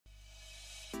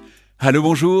Hello,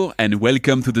 bonjour, and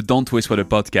welcome to the Don't Waste Water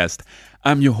podcast.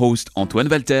 I'm your host, Antoine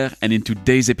Walter, and in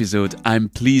today's episode, I'm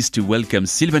pleased to welcome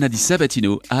Silvana Di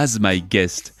Sabatino as my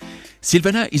guest.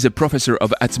 Silvana is a professor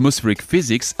of atmospheric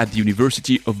physics at the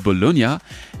University of Bologna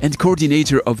and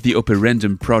coordinator of the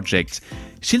OPERANDUM Project.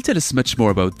 She'll tell us much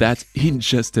more about that in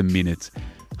just a minute.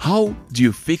 How do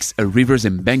you fix a river's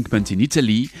embankment in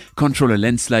Italy, control a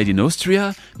landslide in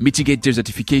Austria, mitigate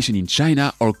desertification in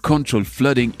China, or control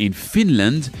flooding in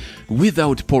Finland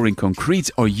without pouring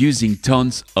concrete or using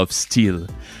tons of steel?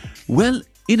 Well,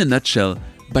 in a nutshell,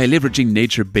 by leveraging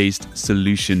nature-based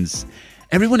solutions.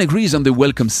 Everyone agrees on the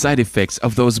welcome side effects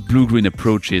of those blue-green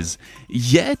approaches.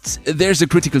 Yet, there's a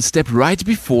critical step right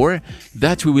before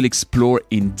that we will explore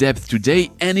in depth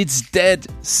today, and it's dead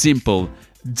simple.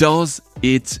 Does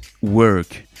it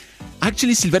work?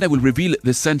 Actually, Silvana will reveal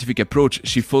the scientific approach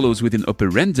she follows within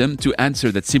OPERANDUM to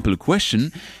answer that simple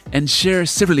question and share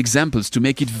several examples to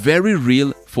make it very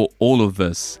real for all of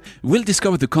us. We'll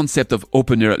discover the concept of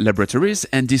open-air laboratories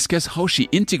and discuss how she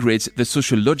integrates the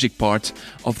sociologic part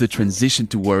of the transition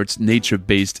towards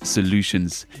nature-based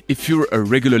solutions. If you're a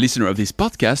regular listener of this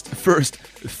podcast, first,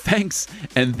 thanks,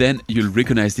 and then you'll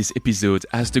recognize this episode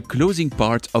as the closing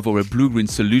part of our Blue-Green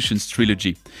Solutions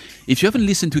trilogy. If you haven't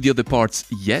listened to the other parts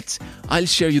yet, I'll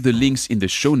share you the links in the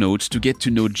show notes to get to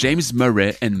know James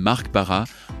Murray and Marc Barra,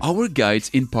 our guides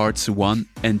in parts 1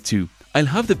 and 2. I'll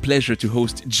have the pleasure to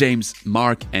host James,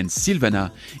 Marc, and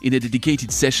Silvana in a dedicated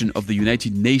session of the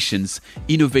United Nations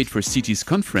Innovate for Cities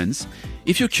conference.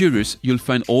 If you're curious, you'll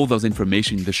find all those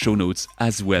information in the show notes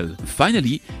as well.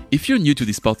 Finally, if you're new to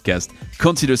this podcast,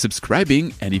 consider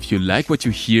subscribing, and if you like what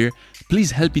you hear,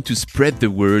 please help me to spread the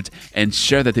word and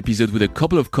share that episode with a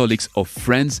couple of colleagues or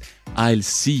friends. I'll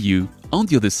see you on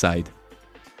the other side.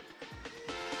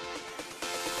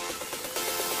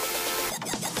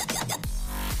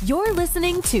 You're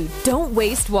listening to Don't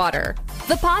Waste Water,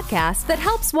 the podcast that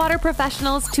helps water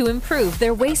professionals to improve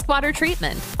their wastewater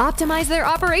treatment, optimize their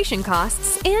operation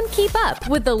costs, and keep up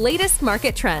with the latest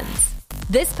market trends.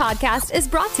 This podcast is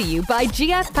brought to you by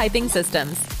GF Piping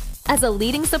Systems. As a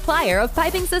leading supplier of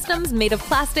piping systems made of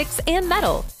plastics and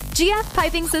metal, GF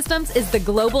Piping Systems is the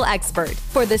global expert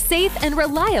for the safe and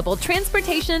reliable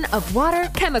transportation of water,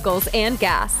 chemicals, and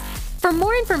gas. For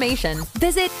more information,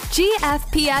 visit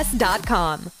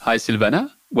gfps.com. Hi,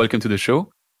 Silvana. Welcome to the show.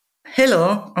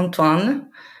 Hello, Antoine.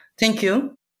 Thank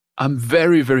you. I'm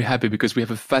very, very happy because we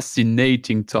have a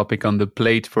fascinating topic on the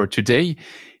plate for today.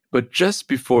 But just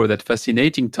before that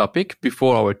fascinating topic,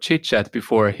 before our chit-chat,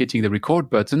 before hitting the record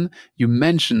button, you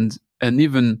mentioned an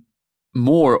even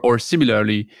more or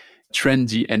similarly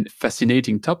trendy and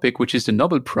fascinating topic, which is the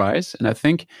Nobel Prize. And I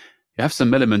think you have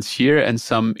some elements here and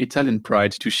some Italian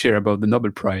pride to share about the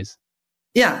Nobel Prize.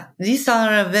 Yeah, these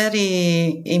are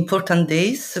very important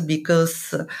days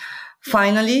because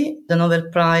finally the Nobel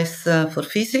Prize for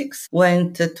Physics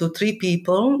went to three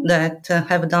people that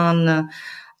have done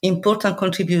important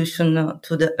contribution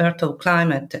to the Earth of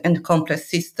climate and complex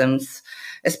systems.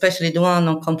 Especially the one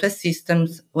on complex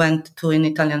systems went to an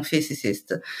Italian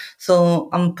physicist. So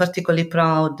I'm particularly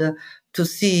proud to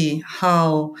see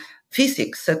how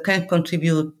physics can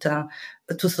contribute to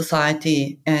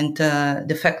society, and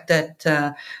the fact that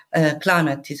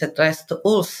climate is addressed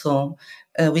also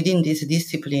within this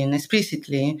discipline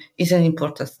explicitly is an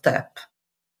important step.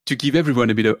 To give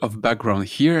everyone a bit of background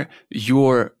here,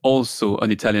 you're also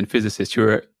an Italian physicist.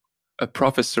 You're a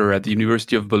professor at the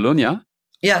University of Bologna.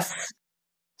 Yes.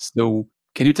 So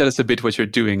can you tell us a bit what you're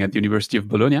doing at the University of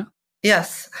Bologna?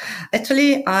 Yes.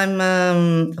 Actually, I'm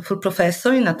a full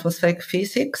professor in atmospheric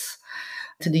physics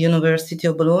at the University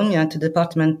of Bologna, at the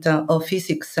Department of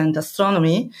Physics and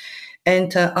Astronomy.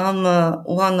 And I'm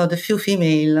one of the few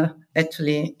female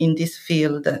actually in this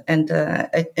field and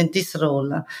this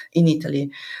role in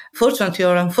Italy. Fortunately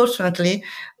or unfortunately,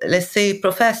 let's say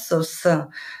professors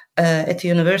at the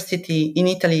university in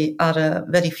Italy are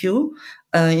very few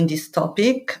in this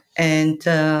topic. And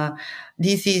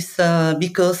this is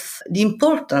because the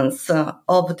importance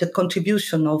of the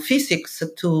contribution of physics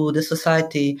to the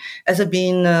society has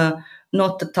been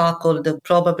not tackled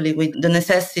probably with the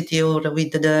necessity or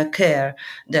with the care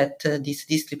that this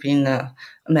discipline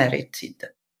merited.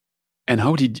 And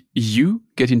how did you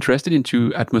get interested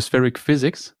into atmospheric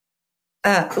physics?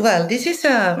 Well, this is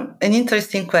an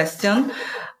interesting question.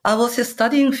 I was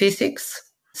studying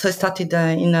physics, so I started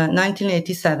in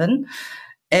 1987,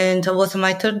 and it was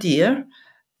my third year,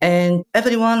 and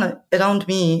everyone around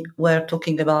me were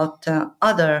talking about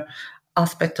other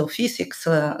aspects of physics,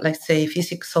 like say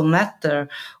physics of matter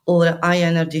or high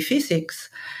energy physics.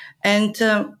 And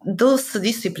those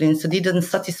disciplines didn't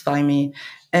satisfy me.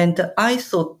 And I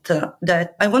thought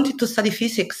that I wanted to study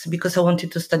physics because I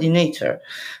wanted to study nature.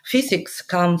 Physics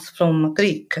comes from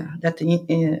Greek, that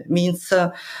means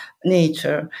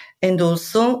nature. And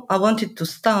also I wanted to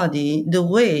study the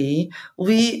way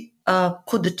we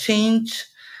could change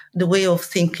the way of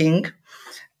thinking.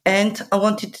 And I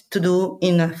wanted to do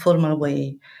in a formal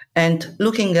way. And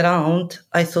looking around,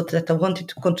 I thought that I wanted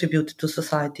to contribute to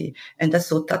society. And I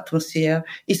thought atmosphere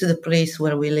is the place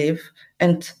where we live.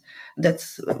 And that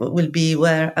will be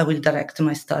where I will direct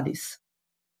my studies.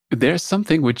 There's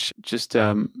something which just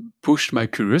pushed my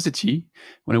curiosity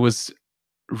when I was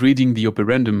reading the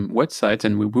Operandum website,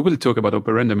 and we will talk about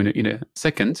Operandum in a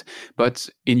second. But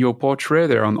in your portrait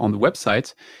there on the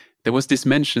website, there was this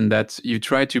mention that you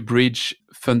try to bridge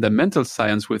fundamental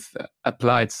science with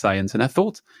applied science. And I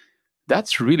thought,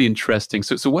 that's really interesting.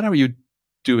 So what are you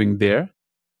doing there?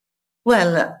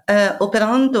 Well,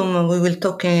 Operandum, we will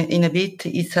talk in a bit,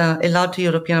 is a large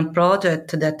European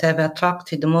project that have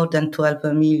attracted more than 12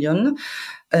 million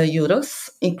euros,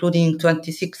 including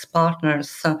 26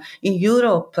 partners in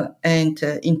Europe and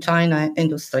in China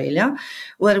and Australia,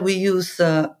 where we use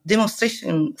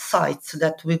demonstration sites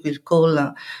that we will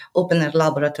call open air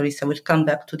laboratories. I will come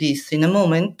back to this in a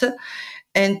moment.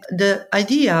 And the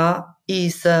idea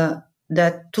is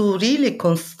that to really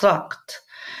construct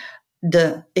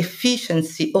the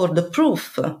efficiency or the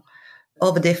proof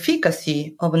of the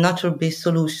efficacy of natural-based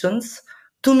solutions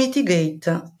to mitigate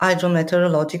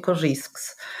hydro-meteorological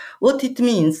risks. What it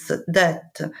means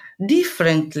that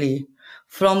differently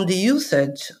from the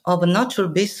usage of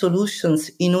natural-based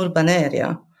solutions in urban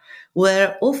area,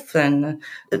 where often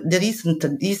there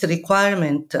isn't this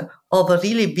requirement of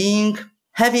really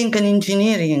having an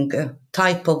engineering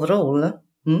type of role,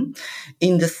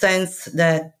 in the sense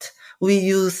that we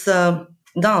use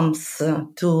dams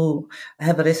to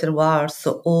have reservoirs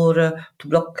or to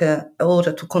block or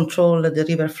to control the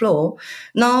river flow.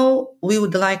 Now we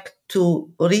would like to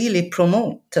really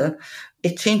promote a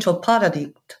change of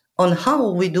paradigm on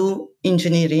how we do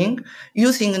engineering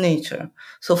using nature.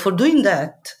 So for doing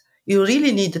that, you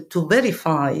really need to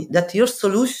verify that your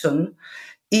solution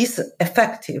is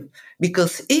effective.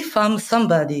 Because if I'm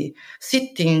somebody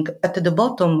sitting at the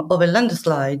bottom of a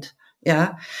landslide,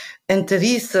 and there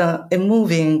is a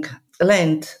moving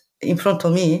land in front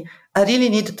of me, I really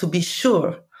need to be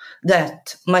sure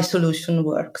that my solution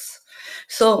works.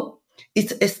 So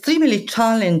it's extremely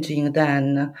challenging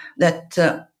then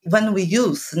that when we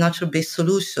use natural-based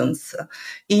solutions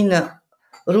in a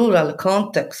rural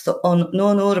context on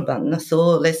non-urban,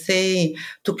 so let's say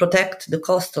to protect the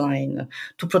coastline,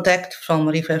 to protect from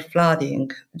river flooding,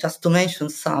 just to mention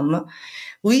some,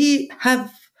 we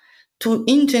have to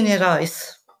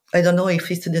engineerize, I don't know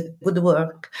if it's the good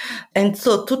word, and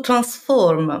so to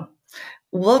transform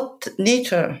what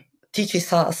nature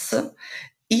teaches us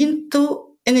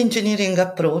into an engineering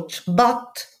approach,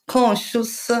 but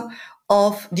conscious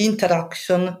of the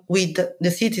interaction with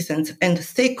the citizens and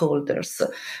stakeholders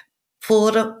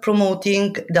for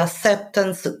promoting the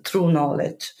acceptance through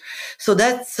knowledge. So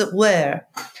that's where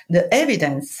the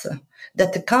evidence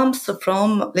that comes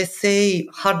from, let's say,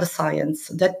 hard science,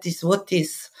 that is what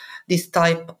is this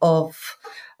type of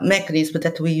mechanism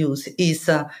that we use, is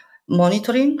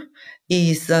monitoring,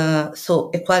 is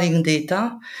so acquiring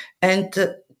data, and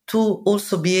to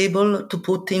also be able to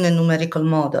put in a numerical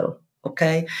model,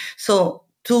 okay? So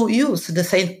to use the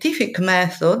scientific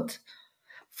method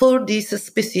for this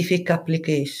specific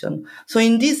application. So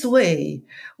in this way,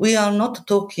 we are not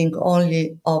talking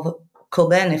only of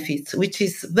co-benefits, which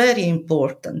is very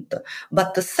important,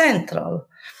 but central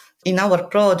in our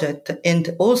project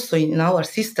and also in our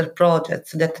sister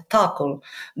projects that tackle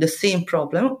the same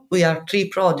problem. We are 3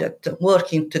 projects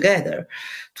working together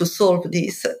to solve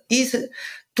this, is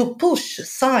to push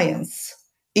science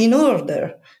in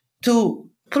order to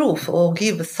prove or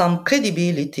give some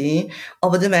credibility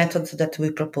of the methods that we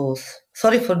propose.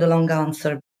 Sorry for the long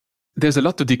answer. There's a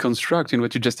lot to deconstruct in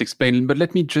what you just explained, but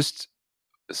let me just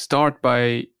start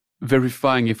by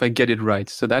verifying if I get it right.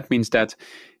 So that means that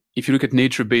if you look at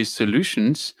nature-based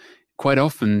solutions, quite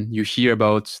often you hear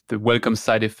about the welcome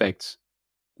side effects,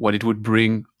 what it would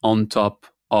bring on top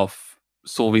of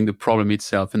solving the problem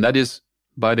itself. And that is,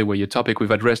 by the way, a topic we've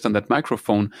addressed on that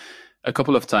microphone a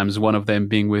couple of times, one of them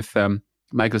being with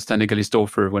Michael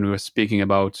Stanley-Galistorfer when we were speaking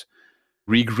about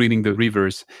regreening the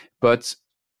rivers. But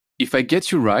if I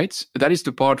get you right, that is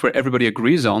the part where everybody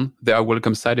agrees on there are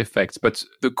welcome side effects. But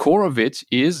the core of it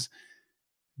is,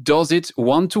 does it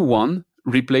one-to-one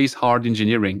replace hard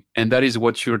engineering? And that is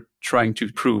what you're trying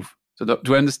to prove. So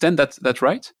do I understand that's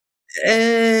right?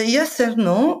 Yes or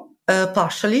no,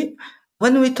 partially.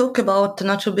 When we talk about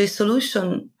natural-based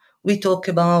solution, we talk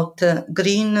about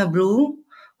green, blue,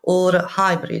 or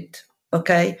hybrid.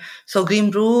 Okay, so green,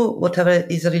 blue, whatever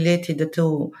is related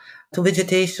to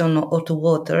vegetation or to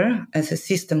water as a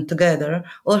system together,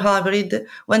 or hybrid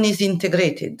when it's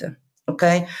integrated.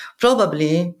 Okay,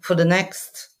 probably for the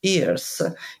next years,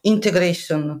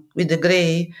 integration with the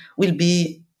gray will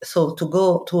be, so to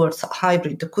go towards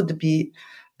hybrid could be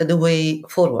the way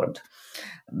forward.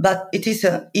 But it is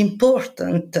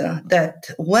important that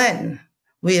when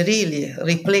we really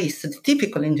replace the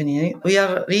typical engineering, we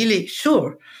are really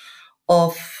sure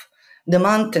of the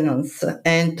maintenance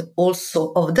and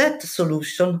also of that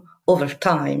solution over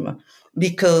time.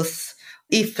 Because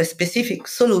if a specific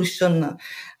solution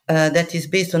that is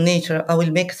based on nature, I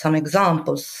will make some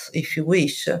examples, if you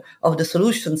wish, of the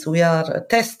solutions we are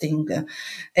testing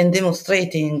and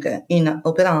demonstrating in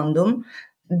Operandum.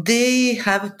 They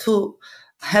have to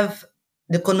have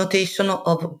the connotation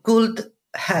of good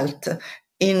health.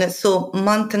 So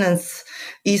maintenance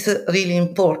is really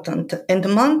important, and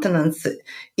maintenance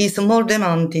is more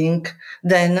demanding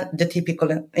than the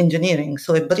typical engineering.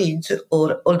 So a bridge,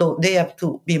 or although they have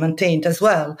to be maintained as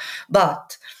well,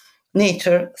 but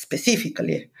nature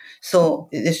specifically. So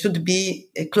there should be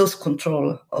a close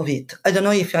control of it. I don't know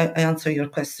if I answer your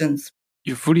questions.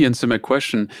 You fully answer my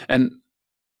question. And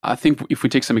I think if we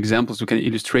take some examples, we can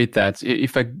illustrate that.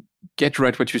 If I get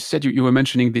right what you said, you were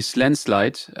mentioning this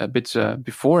landslide a bit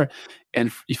before.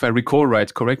 And if I recall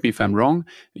right, correct me if I'm wrong,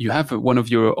 you have one of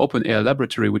your open air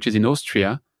laboratory, which is in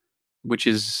Austria, which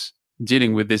is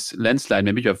dealing with this landslide.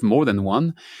 Maybe you have more than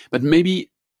one. But maybe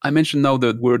I mentioned now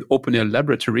the word open air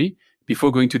laboratory.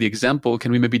 Before going to the example,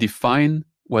 can we maybe define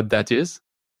what that is?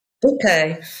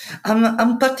 Okay,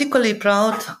 I'm particularly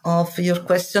proud of your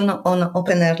question on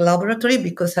Open Air Laboratory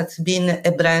because that's been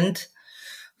a brand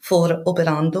for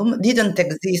Operandum. Didn't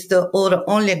exist or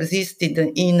only existed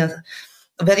in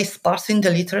very sparse in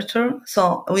the literature.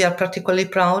 So we are particularly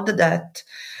proud that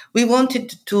we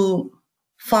wanted to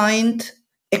find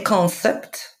a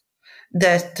concept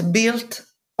that built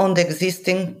on the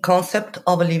existing concept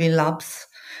of living labs,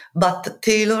 but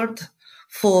tailored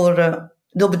for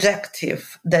the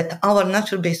objective that our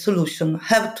natural-based solution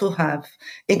have to have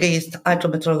against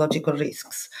hydro-meteorological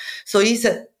risks. So it's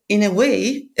in a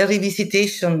way a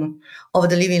revisitation of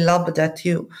the living lab that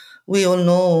we all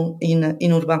know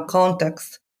in urban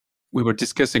context. We were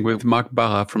discussing with Mark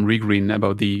Barra from Regreen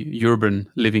about the urban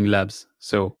living labs.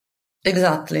 So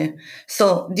exactly.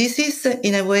 So this is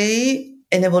in a way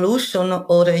an evolution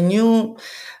or a new,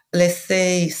 let's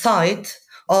say, site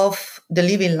of the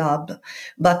living lab,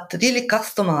 but really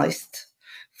customized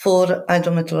for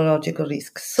hydrometeorological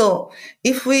risks. So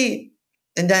if we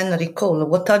then recall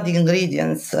what are the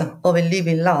ingredients of a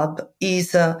living lab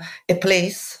is a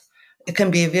place, it can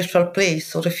be a virtual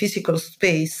place or a physical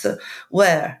space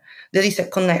where there is a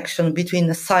connection between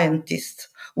a scientist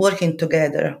working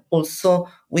together also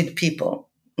with people.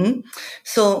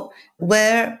 So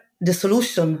where the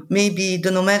solution, maybe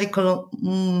the numerical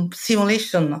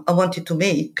simulation I wanted to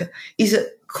make, is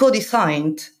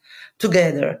co-designed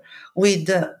together with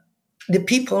the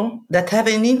people that have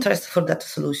an interest for that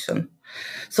solution.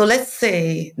 So let's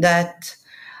say that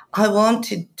I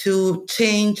wanted to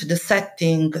change the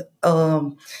setting,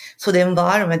 so the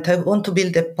environment. I want to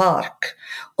build a park,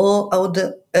 or I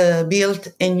would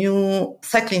build a new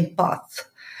cycling path.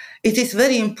 It is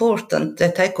very important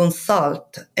that I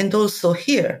consult and also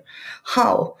hear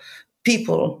how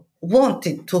people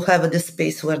wanted to have the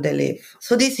space where they live.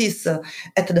 So this is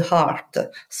at the heart,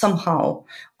 somehow,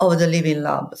 of the living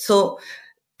lab. So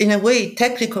in a way,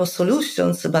 technical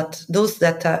solutions, but those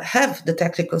that have the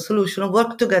technical solution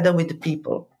work together with the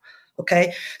people.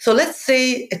 Okay, so let's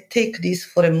say take this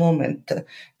for a moment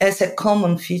as a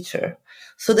common feature.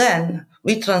 So then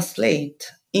we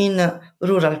translate in a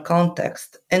rural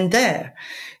context, and there,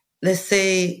 let's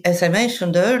say, as I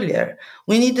mentioned earlier,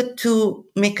 we needed to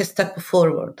make a step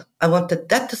forward. I wanted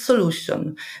that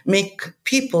solution make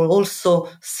people also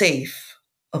safe.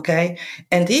 Okay,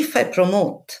 and if I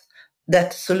promote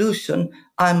that solution,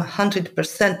 I'm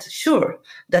 100% sure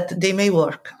that they may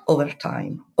work over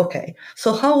time. Okay,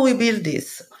 so how we build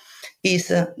this is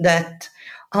that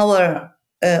our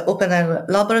open air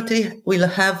laboratory will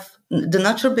have the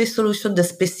natural-based solution, the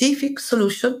specific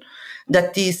solution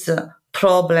that is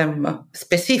problem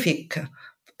specific.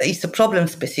 It's a problem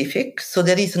specific, so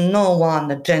there is no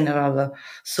one general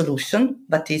solution,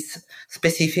 but it's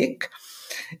specific.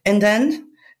 And then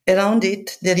around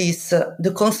it, there is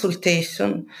the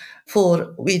consultation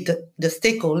with the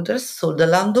stakeholders, so the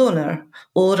landowner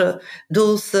or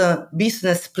those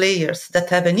business players that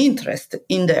have an interest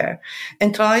in there,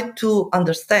 and try to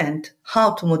understand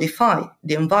how to modify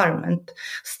the environment,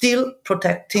 still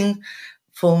protecting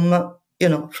from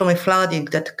from a flooding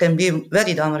that can be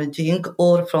very damaging,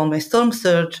 or from a storm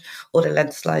surge or a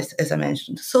landslide, as I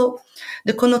mentioned. So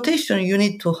the connotation you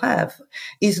need to have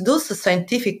is those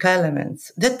scientific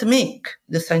elements that make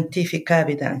the scientific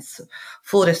evidence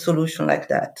for a solution like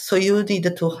that. So you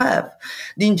need to have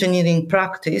the engineering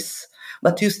practice,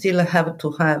 but you still have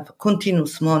to have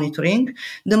continuous monitoring.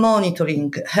 The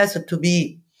monitoring has to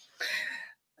be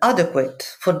adequate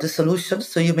for the solution.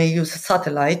 So you may use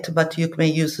satellite, but you may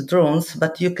use drones,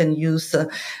 but you can use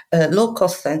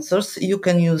low-cost sensors, you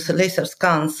can use laser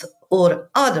scans or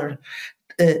other,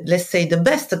 let's say, the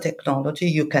best technology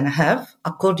you can have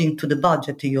according to the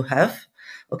budget you have,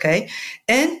 okay?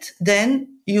 And then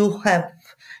you have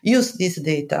used this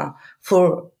data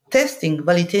for testing,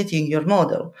 validating your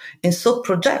model, and so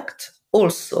project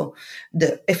also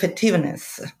the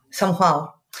effectiveness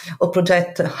somehow, or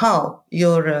project how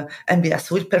your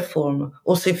MBS will perform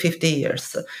also in 50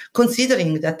 years,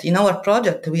 considering that in our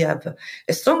project we have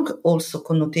a strong also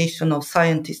connotation of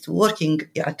scientists working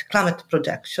at climate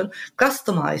projection,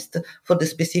 customized for the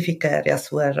specific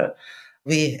areas where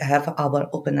we have our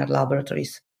open-air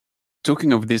laboratories.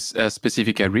 Talking of these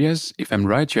specific areas, if I'm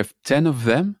right, you have 10 of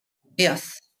them?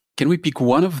 Yes. Can we pick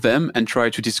one of them and try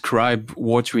to describe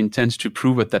what you intend to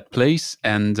prove at that place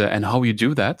and how you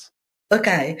do that?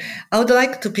 Okay, I would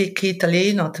like to pick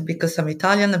Italy, not because I'm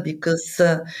Italian, because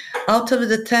out of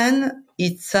the 10,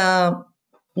 it's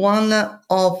one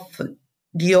of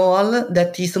the all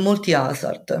that is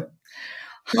multi-hazard.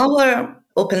 Our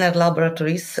open-air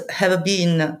laboratories have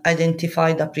been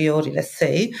identified a priori, let's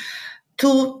say,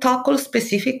 to tackle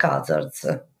specific hazards.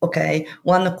 Okay,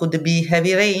 one could be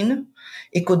heavy rain,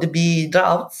 it could be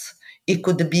droughts, it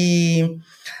could be,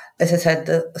 as I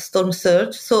said, storm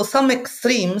surge. So some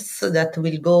extremes that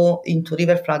will go into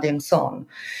river flooding and so on.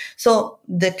 So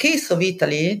the case of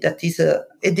Italy, that is a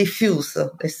diffuse,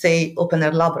 let's say,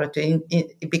 open-air laboratory,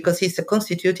 because it's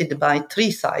constituted by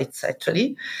 3 sites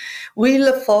actually,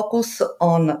 will focus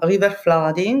on river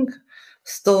flooding,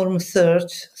 storm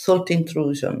surge, salt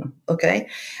intrusion, okay?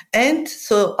 And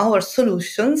so our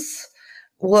solutions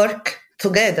work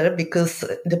together because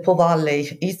the Po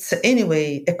Valley is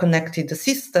anyway a connected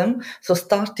system. So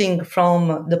starting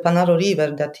from the Panaro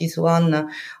River, that is one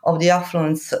of the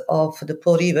affluents of the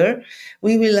Po River,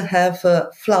 we will have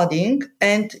flooding.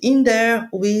 And in there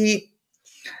we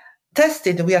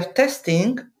are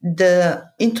testing the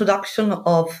introduction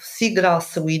of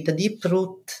seagrass with deep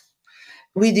root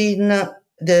within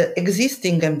the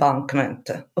existing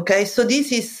embankment. Okay, so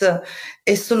this is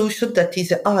a solution that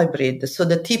is a hybrid. So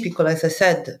the typical, as I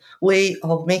said, way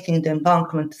of making the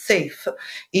embankment safe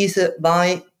is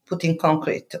by putting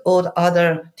concrete or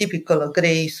other typical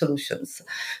grey solutions.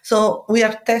 So we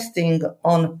are testing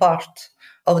on part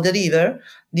of the river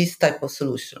this type of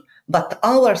solution. But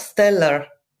our stellar,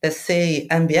 let's say,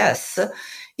 MBS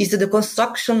is the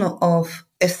construction of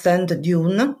a sand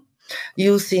dune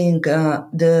using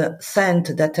the sand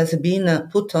that has been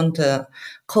put on the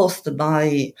coast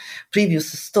by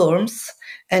previous storms.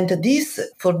 And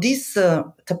for this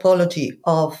typology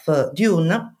of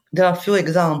dune, there are few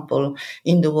examples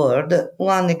in the world.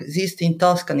 One exists in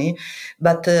Tuscany,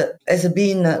 but has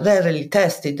been rarely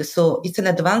tested. So it's an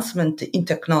advancement in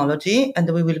technology,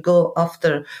 and we will go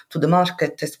after to the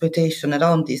market exploitation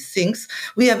around these things.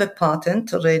 We have a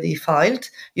patent already filed,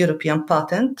 European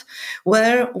patent,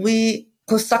 where we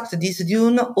construct this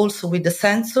dune also with the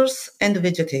sensors and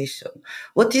vegetation.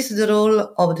 What is the role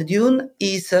of the dune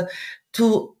is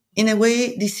to, in a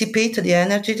way, dissipate the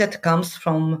energy that comes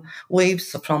from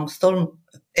waves, from storm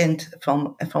and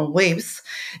from waves,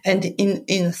 and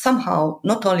in somehow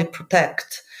not only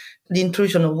protect the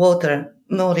intrusion of water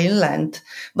more inland,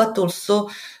 but also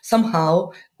somehow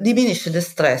diminish the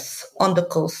stress on the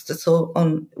coast. So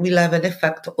will have an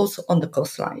effect also on the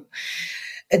coastline.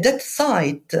 At that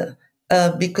site,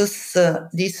 because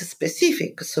this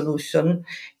specific solution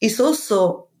is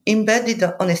also embedded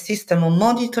on a system of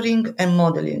monitoring and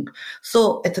modeling.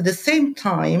 So at the same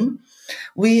time,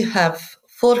 we have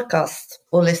forecast,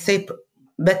 or let's say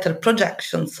better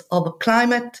projections of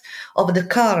climate, of the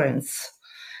currents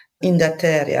in that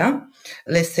area,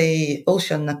 let's say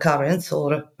ocean currents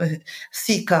or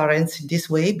sea currents in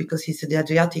this way, because it's the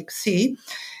Adriatic Sea.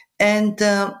 And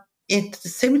at the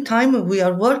same time, we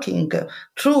are working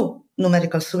through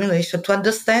numerical simulation to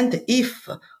understand if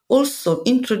also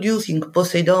introducing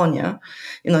Poseidonia,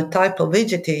 a type of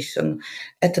vegetation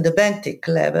at the benthic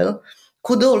level,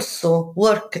 could also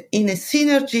work in a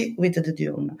synergy with the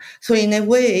dune. So in a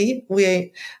way,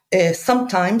 we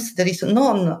sometimes there is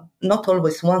not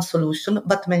always one solution,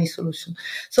 but many solutions.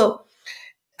 So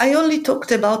I only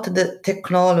talked about the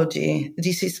technology.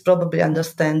 This is probably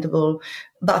understandable,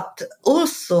 but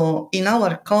also in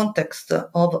our context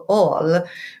of all,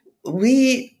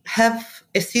 we have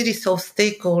a series of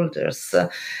stakeholders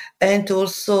and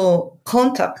also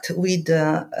contact with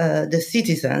the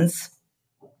citizens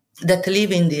that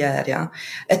live in the area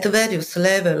at various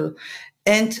levels,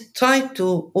 and try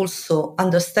to also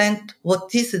understand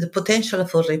what is the potential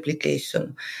for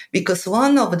replication. Because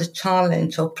one of the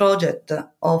challenge of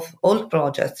all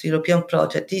projects, European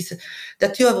projects, is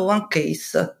that you have one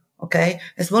case, okay,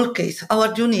 a small case.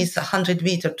 Our dune is 100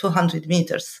 meters, 200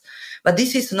 meters. But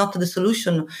this is not the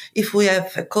solution if we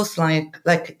have a coastline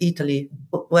like Italy,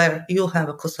 where you have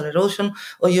a coastal erosion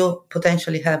or you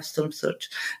potentially have storm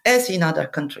surge, as in other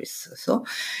countries. So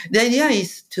the idea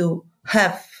is to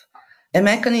have a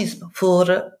mechanism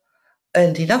for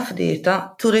and enough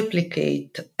data to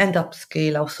replicate and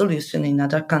upscale our solution in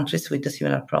other countries with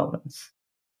similar problems.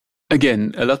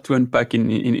 Again, a lot to unpack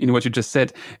in what you just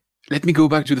said. Let me go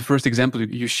back to the first example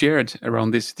you shared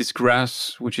around this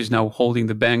grass, which is now holding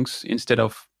the banks instead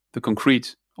of the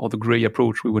concrete or the gray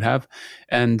approach we would have.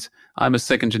 And I'm a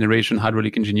second generation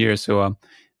hydraulic engineer, so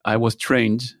I was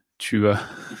trained to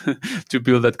to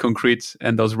build that concrete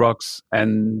and those rocks,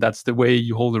 and that's the way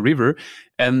you hold a river.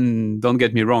 And don't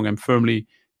get me wrong, I'm firmly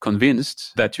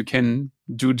convinced that you can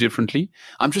do differently.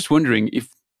 I'm just wondering if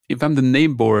I'm the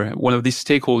neighbor, one of these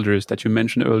stakeholders that you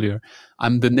mentioned earlier,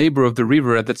 I'm the neighbor of the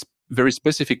river at that very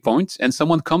specific point, and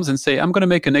someone comes and say, I'm going to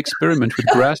make an experiment with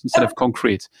grass instead of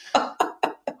concrete.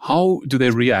 How do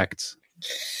they react?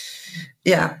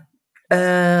 Yeah.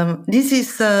 This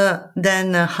is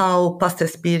then how past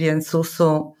experience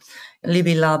also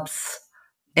living labs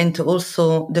and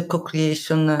also the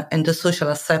co-creation and the social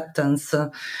acceptance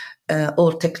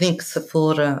or techniques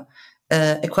for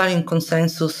acquiring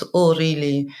consensus or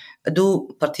really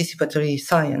do participatory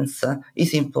science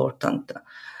is important.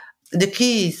 The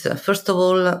key is, first of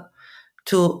all,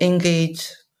 to engage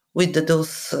with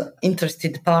those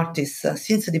interested parties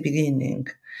since the beginning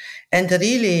and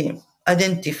really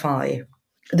identify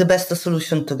the best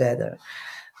solution together.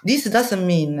 This doesn't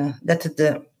mean that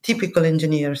the typical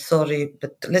engineer,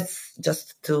 but let's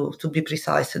just to be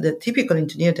precise, the typical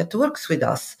engineer that works with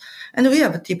us, and we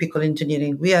have typical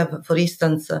engineering. We have, for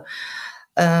instance,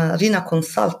 RINA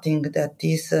Consulting, that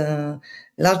is a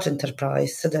large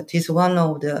enterprise, that is one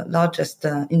of the largest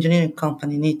engineering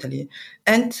company in Italy,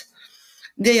 and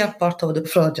they are part of the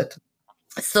project.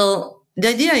 So the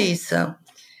idea is,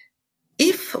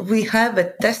 if we have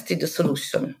a tested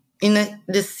solution in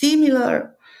the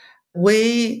similar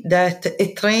way that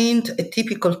a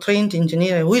typical trained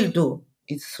engineer will do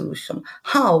its solution,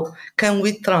 how can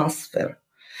we transfer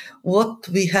what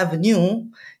we have new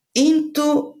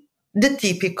into the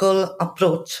typical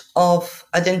approach of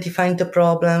identifying the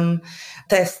problem,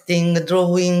 testing,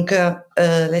 drawing,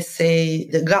 let's say,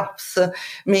 the graphs,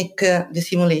 make the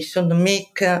simulation,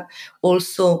 make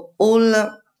also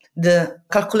all the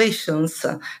calculations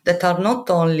that are not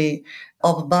only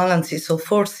of balances of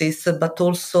forces, but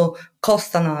also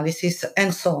cost analysis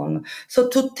and so on. So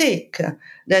to take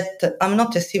that, I'm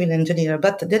not a civil engineer,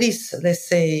 but there is, let's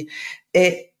say,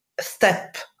 a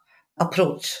step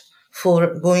approach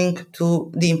for going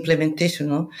to the implementation.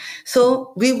 No?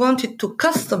 So we wanted to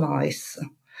customize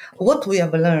what we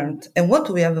have learned and what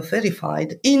we have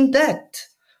verified in that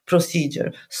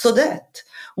procedure so that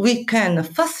we can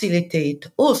facilitate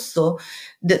also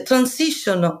the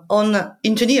transition on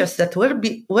engineers that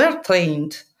were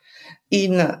trained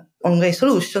on gray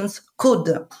solutions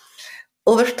could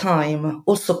over time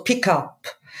also pick up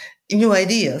new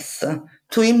ideas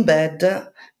to embed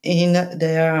in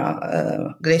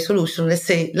their gray solution. Let's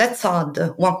say, let's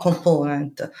add one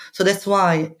component. So that's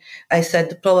why I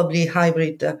said probably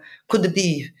hybrid could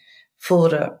be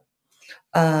for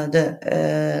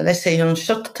let's say on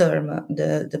short term,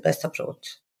 the best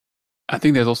approach. I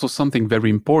think there's also something very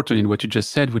important in what you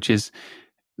just said, which is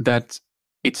that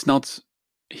it's not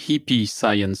hippie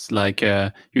science, like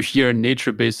you hear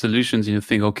nature-based solutions and you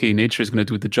think, okay, nature is going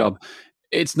to do the job.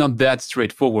 It's not that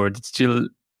straightforward. It's still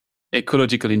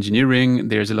ecological engineering.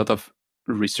 There's a lot of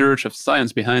research of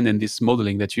science behind and this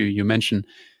modeling that you mentioned.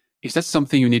 Is that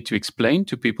something you need to explain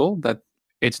to people, that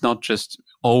it's not just,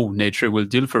 oh, nature will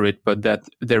deal for it, but that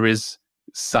there is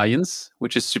science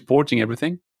which is supporting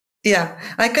everything? Yeah,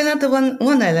 I can add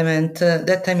one element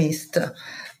that I missed.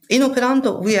 In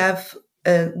Operando, we have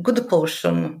a good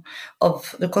portion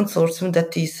of the consortium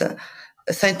that is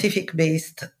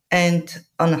scientific-based and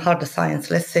on hard science,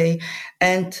 let's say,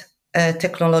 and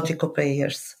technological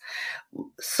players.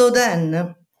 So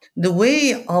then, the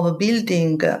way of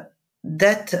building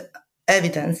that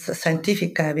evidence,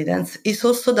 scientific evidence, is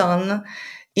also done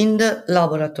in the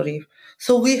laboratory.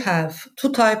 So we have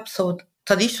two types of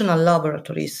traditional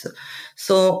laboratories.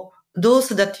 So those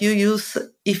that you use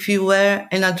if you were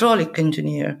an hydraulic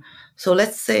engineer. So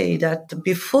let's say that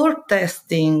before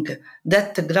testing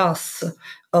that grass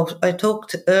I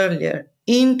talked earlier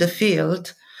in the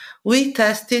field, we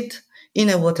tested in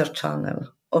a water channel,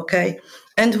 okay?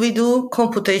 And we do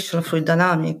computational fluid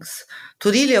dynamics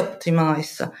to really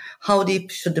optimize how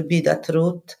deep should be that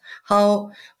root,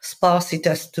 how sparse it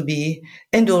has to be,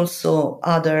 and also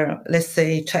other, let's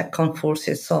say, check on forces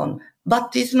and so on.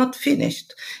 But it's not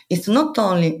finished. It's not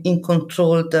only in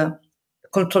controlled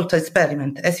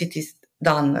experiment as it is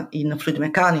done in fluid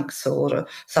mechanics or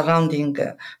surrounding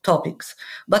topics,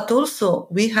 but also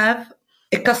we have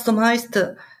a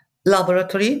customized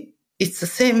laboratory. It's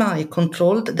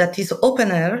semi-controlled, that is open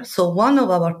air. So one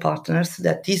of our partners,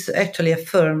 that is actually a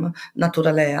firm,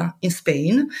 Naturalea, in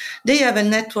Spain, they have a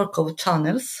network of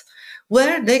channels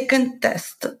where they can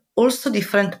test also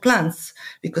different plants,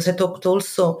 because I talked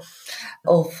also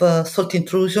of salt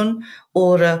intrusion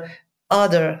or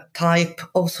other type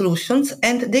of solutions,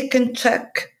 and they can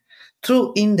check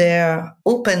through in their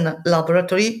open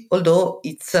laboratory, although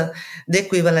it's the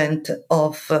equivalent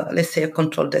of, let's say, a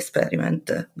controlled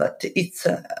experiment, but it's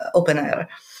open air.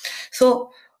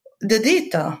 So the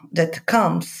data that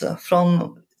comes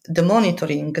from the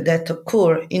monitoring that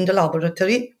occur in the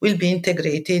laboratory will be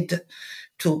integrated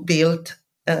to build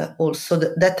also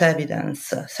that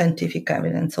evidence, scientific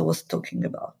evidence I was talking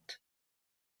about.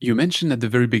 You mentioned at the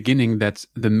very beginning that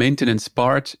the maintenance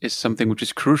part is something which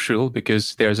is crucial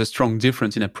because there's a strong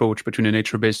difference in approach between a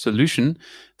nature-based solution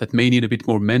that may need a bit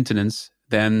more maintenance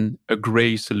than a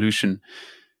gray solution.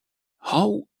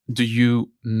 How do you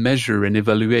measure and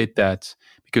evaluate that?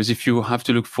 Because if you have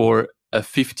to look for a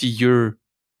 50-year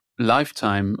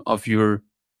lifetime of your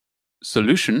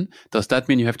solution, does that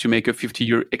mean you have to make a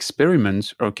 50-year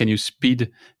experiment, or can you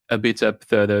speed a bit up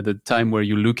the time where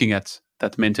you're looking at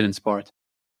that maintenance part?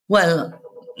 Well,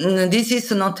 this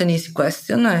is not an easy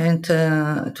question, and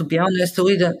to be honest,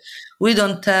 we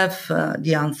don't have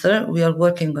the answer. We are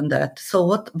working on that. So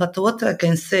what I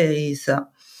can say is,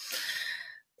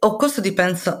 of course, it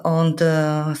depends on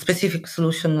the specific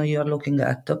solution you are looking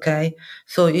at. Okay,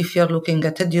 so if you are looking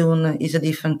at a dune, is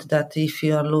different that if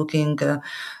you are looking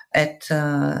at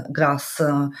grass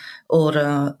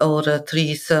or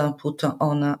trees put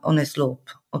on a slope.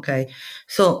 Okay,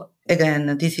 so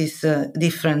again, this is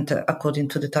different according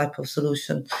to the type of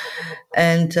solution.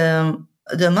 And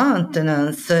the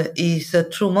maintenance is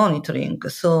through monitoring.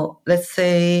 So let's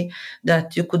say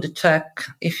that you could check,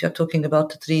 if you're talking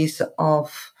about trees,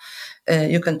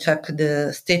 you can check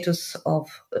the status of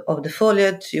the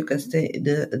foliage. You can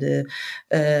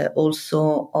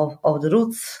also of the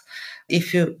roots.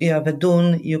 If you have a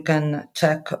dune, you can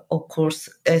check, of course,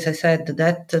 as I said,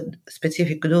 that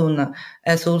specific dune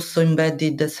has also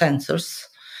embedded the sensors,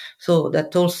 so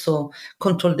that also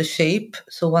control the shape.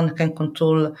 So one can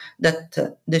control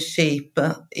that the shape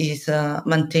is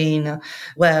maintained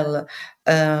well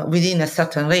within a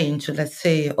certain range, let's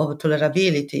say, of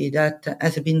tolerability that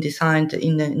has been designed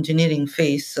in the engineering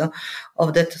phase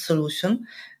of that solution.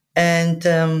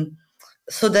 And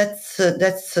so that's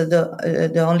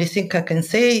the only thing I can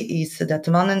say is that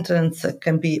maintenance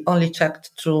can be only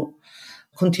checked through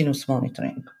continuous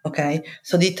monitoring. Okay,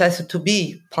 so it has to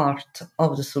be part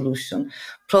of the solution,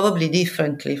 probably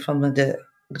differently from the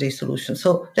gray solution.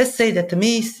 So let's say that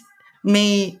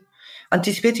may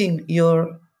anticipating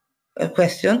your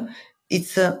question,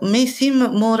 it may seem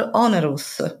more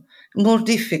onerous, more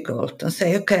difficult, and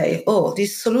say, okay,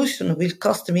 this solution will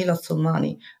cost me lots of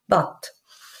money, but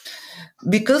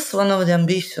because one of the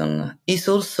ambition is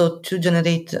also to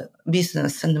generate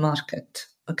business and market,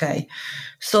 okay?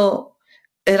 So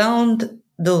around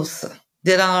those,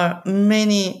 there are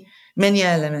many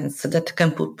elements that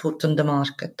can put on the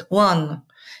market. One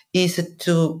is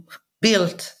to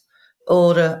build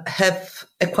or have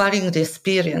acquiring the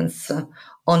experience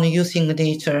on using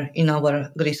nature in our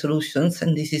gray solutions,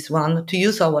 and this is one, to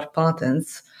use our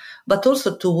patents, but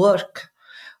also to work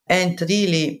and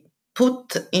really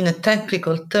put in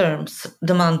technical terms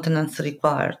the maintenance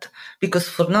required, because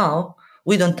for now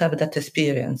we don't have that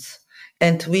experience.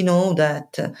 And we know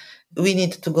that we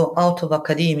need to go out of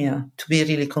academia to be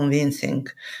really convincing.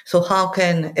 So how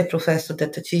can a professor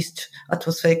that teaches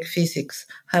atmospheric physics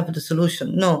have the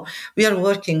solution? No, we are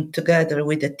working together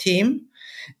with a team,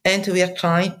 and we are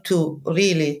trying to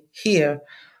really hear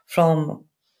from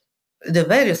the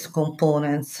various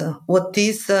components what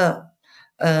is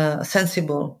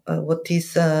sensible, what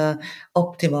is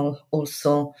optimal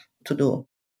also to do.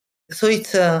 So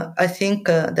it's, I think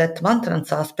that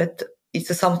maintenance aspect is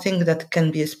something that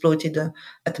can be exploited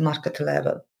at market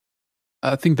level.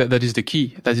 I think that is the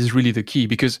key. That is really the key,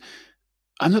 because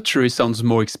I'm not sure it sounds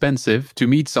more expensive. To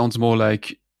me, it sounds more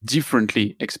like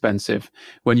differently expensive.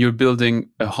 When you're building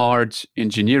a hard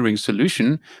engineering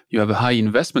solution, you have a high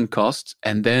investment cost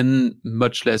and then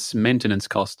much less maintenance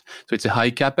cost. So it's a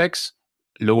high capex,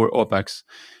 lower opex.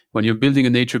 When you're building a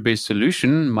nature-based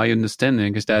solution, my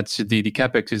understanding is that the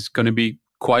capex is going to be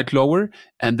quite lower,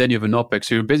 and then you have an opex.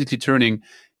 So you're basically turning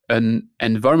an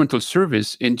environmental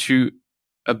service into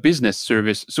a business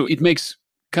service. So it makes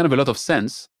kind of a lot of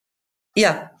sense.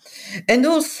 Yeah. And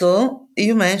also,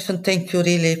 you mentioned, thank you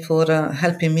really for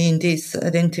helping me in this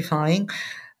identifying.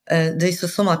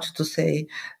 There's so much to say.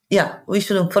 Yeah, we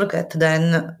shouldn't forget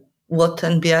then what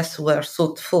NBS were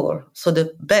sought for. So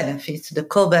the benefits, the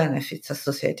co-benefits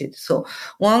associated. So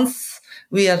once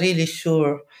we are really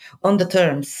sure on the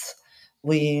terms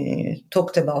we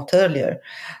talked about earlier,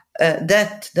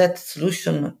 that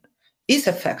solution is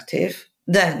effective,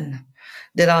 then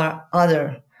there are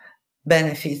other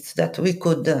benefits that we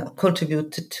could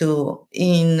contribute to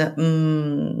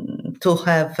to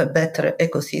have a better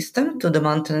ecosystem, to the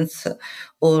maintenance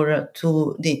or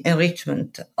to the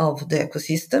enrichment of the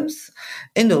ecosystems.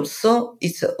 And also,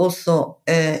 it's also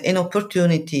an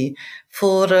opportunity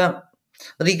for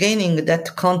regaining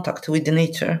that contact with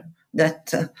nature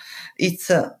that it's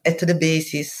at the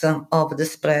basis of the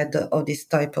spread of this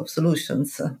type of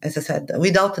solutions, as I said,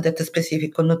 without that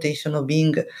specific connotation of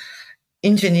being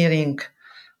engineering,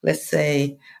 let's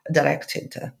say,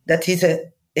 directed. That is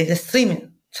an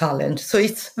extreme challenge. So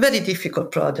it's a very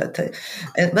difficult project,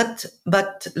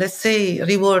 but let's say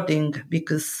rewarding,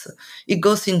 because it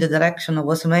goes in the direction I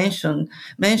was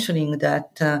mentioning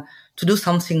that to do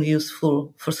something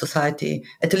useful for society,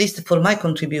 at least for my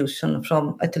contribution,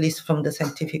 at least from the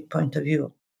scientific point of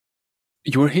view.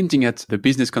 You were hinting at the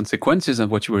business consequences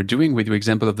of what you were doing with your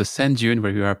example of the sand dune,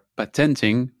 where you are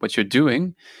patenting what you're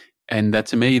doing, and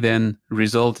that may then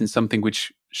result in something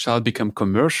which shall become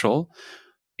commercial.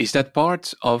 Is that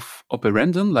part of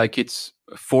Operandum? Like it's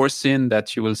foreseen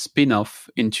that you will spin off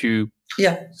into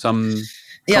some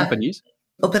companies?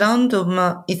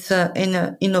 Operandum is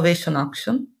an innovation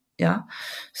action. Yeah.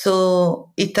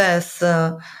 So it has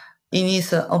in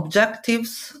its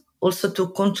objectives also to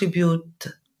contribute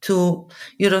to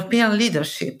European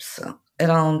leaderships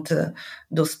around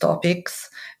those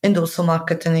topics, and also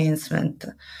market enhancement.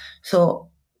 So,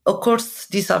 of course,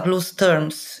 these are loose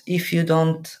terms if you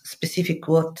don't specific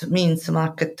what means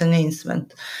market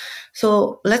enhancement.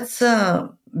 So let's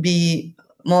be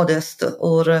modest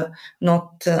or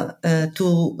not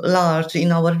too large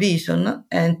in our vision.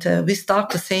 And we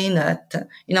start saying that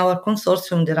in our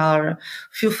consortium, there are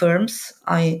few firms.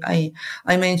 I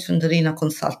mentioned RINA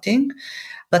Consulting,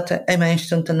 but I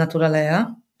mentioned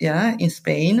Naturalea, in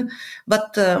Spain.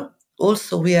 But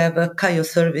also we have Caio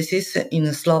Services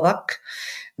in Slovak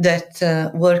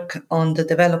that work on the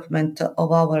development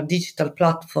of our digital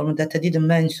platform that I didn't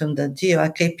mention, the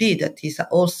GeoIKP, that is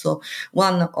also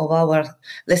one of our,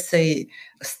 let's say,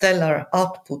 stellar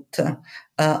output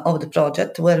of the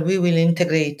project, where we will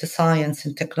integrate science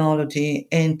and technology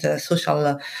and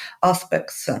social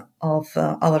aspects of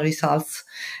our results.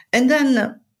 And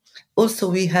then also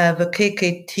we have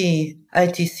KKT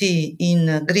ITC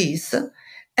in Greece,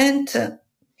 and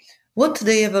what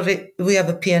they have we have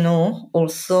a P&O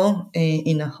also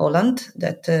in Holland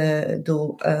that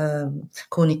do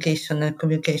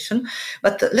communication.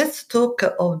 But let's talk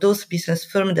of those business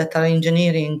firms that are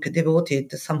engineering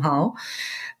devoted somehow,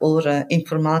 or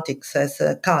informatics as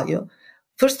Caio.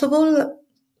 First of all,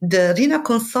 the RINA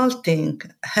Consulting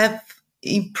have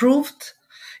improved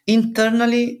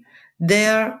internally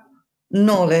their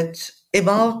knowledge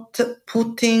about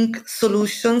putting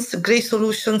solutions, great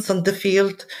solutions on the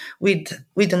field with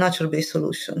the natural-based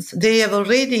solutions. They have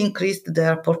already increased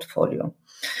their portfolio.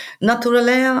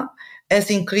 Naturalea has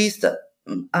increased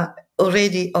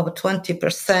already of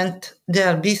 20%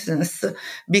 their business,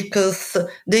 because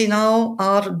they now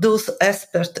are those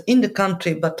experts in the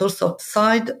country, but also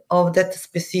outside of that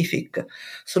specific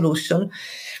solution.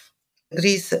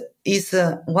 Greece is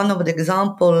one of the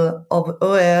examples of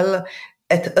OL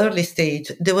at early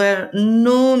stage, there were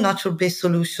no natural-based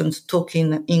solutions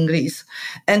talking in Greece.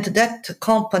 And that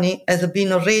company has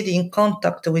been already in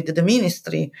contact with the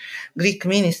ministry, Greek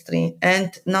ministry,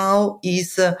 and now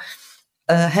is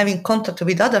having contact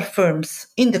with other firms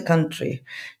in the country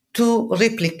to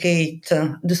replicate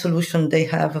the solution they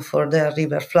have for their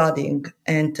river flooding,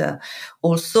 and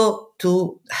also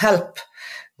to help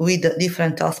with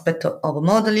different aspects of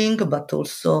modeling, but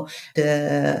also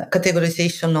the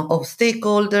categorization of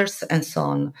stakeholders and so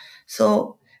on.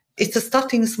 So it's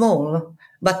starting small,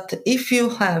 but if you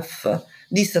have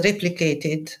this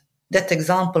replicated, that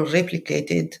example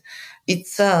replicated,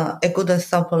 it's a good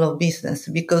example of business,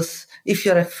 because if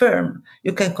you're a firm,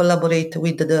 you can collaborate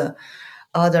with the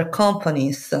other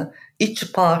companies,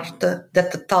 each part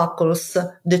that tackles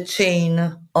the chain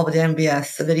of the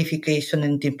MBS verification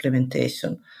and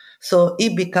implementation. So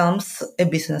it becomes a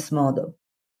business model.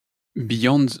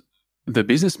 Beyond the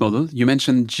business model, you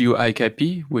mentioned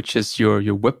GeoIKP, which is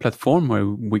your web platform where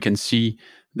we can see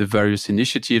the various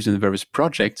initiatives and the various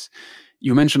projects.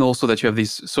 You mentioned also that you have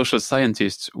these social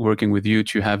scientists working with you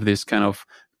to have this kind of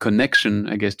connection,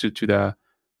 I guess, to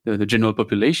the general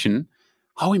population.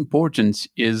 How important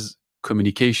is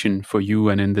communication for you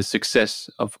and in the success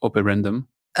of Operandum?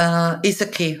 It's a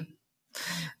key.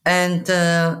 And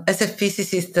as a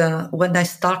physicist, when I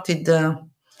started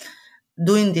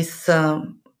doing this,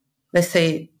 let's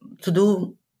say, to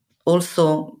do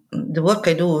also the work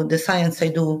I do, the science I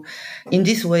do, in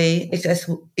this way, it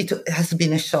has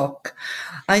been a shock.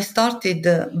 I started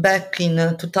back in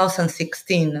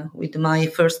 2016 with my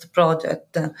first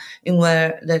project in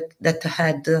where that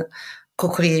had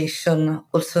co-creation,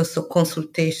 also so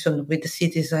consultation with the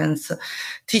citizens,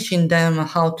 teaching them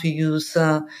how to use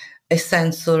a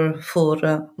sensor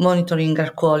for monitoring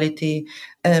air quality,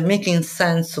 making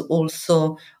sense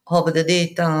also of the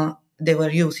data they were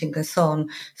using and so on.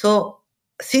 So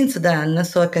since then,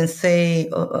 so I can say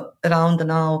around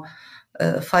now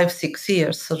 5-6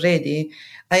 years already,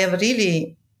 I have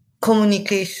really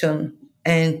communication,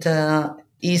 and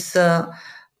is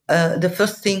the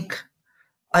first thing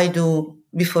I do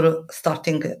before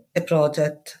starting a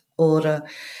project or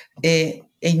a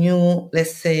new,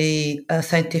 let's say,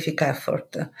 scientific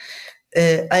effort.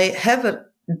 I have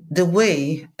the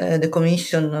way the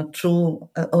Commission through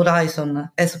Horizon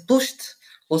has pushed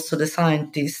also the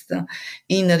scientists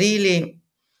in really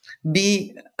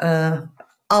be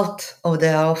out of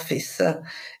their office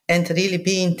and really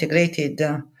be integrated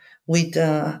with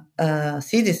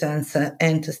citizens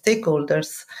and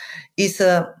stakeholders is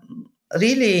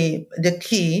really the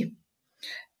key,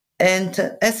 and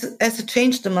has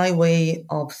changed my way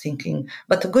of thinking.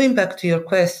 But going back to your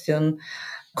question,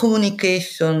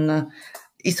 communication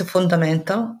is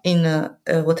fundamental in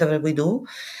whatever we do.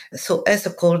 So as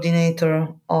a coordinator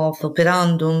of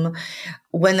Operandum,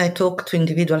 when I talk to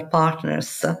individual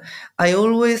partners, I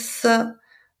always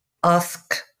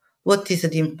ask, what is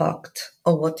the impact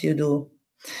of what you do?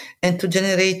 And to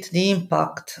generate the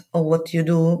impact of what you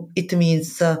do, it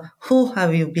means who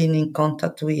have you been in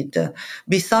contact with?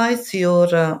 Besides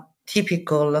your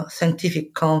typical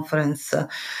scientific conference,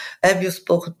 have you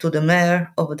spoken to the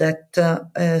mayor of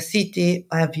that city?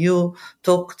 Have you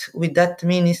talked with that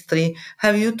ministry?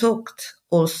 Have you talked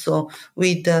also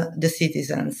with the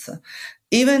citizens?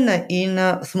 Even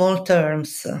in small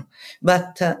terms,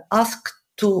 but ask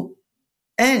to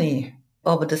any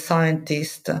of the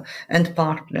scientists and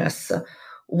partners,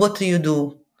 what do you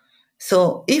do?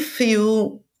 So if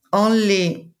you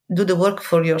only do the work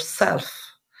for yourself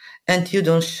and you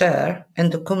don't share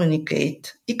and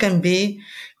communicate, it can be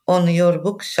on your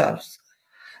bookshelves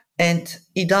and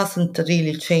it doesn't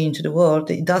really change the world.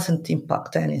 It doesn't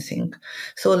impact anything.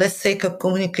 So let's say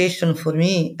communication for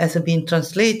me has been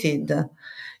translated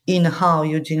in how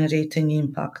you generate an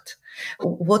impact.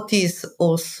 What is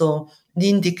also the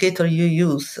indicator you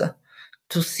use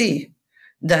to see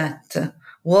that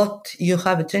what you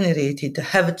have generated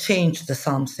have changed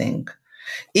something?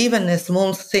 Even a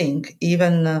small thing,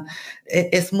 even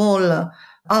a small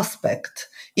aspect.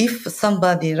 If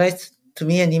somebody writes to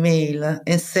me an email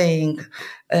and saying,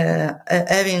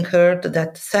 having heard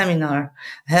that seminar,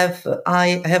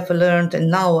 I have learned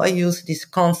and now I use this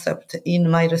concept in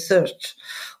my research,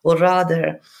 or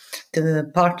rather the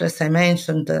partners I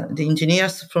mentioned, the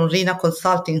engineers from RINA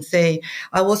Consulting say,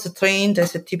 I was trained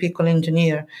as a typical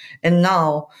engineer and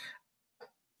now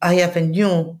I have a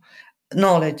new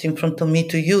knowledge in front of me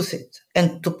to use it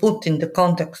and to put in the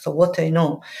context of what I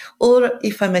know. Or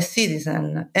if I'm a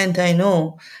citizen and I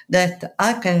know that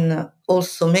I can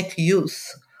also make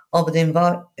use of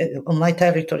on my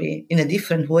territory in a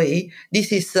different way,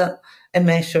 this is a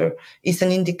measure, is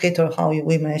an indicator how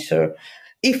we measure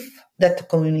if that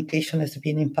communication has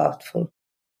been impactful.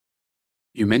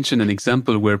 You mentioned an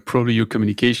example where probably your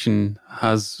communication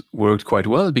has worked quite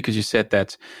well, because you said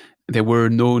that there were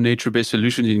no nature-based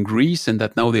solutions in Greece and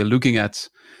that now they're looking at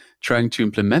trying to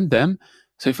implement them.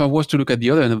 So if I was to look at the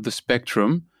other end of the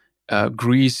spectrum,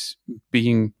 Greece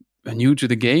being new to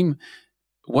the game,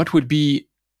 what would be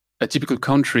a typical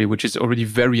country which is already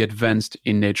very advanced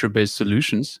in nature-based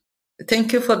solutions?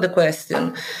 Thank you for the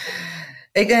question.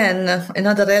 Again,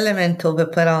 another element of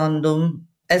Operandum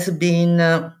has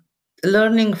been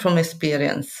learning from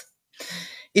experience.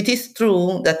 It is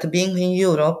true that being in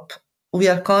Europe, we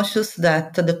are conscious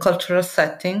that the cultural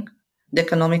setting, the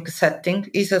economic setting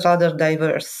is rather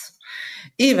diverse.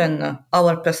 Even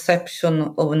our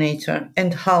perception of nature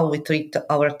and how we treat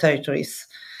our territories.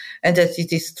 And that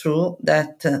it is true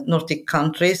that Nordic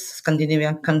countries,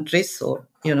 Scandinavian countries, or,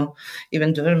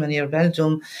 even Germany or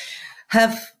Belgium,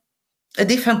 have a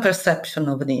different perception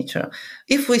of nature.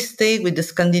 If we stay with the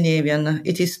Scandinavian,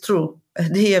 it is true.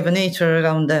 They have nature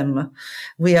around them.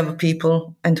 We have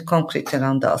people and concrete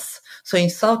around us. So in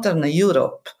Southern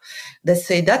Europe, let's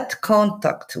say that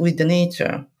contact with the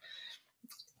nature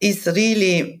is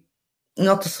really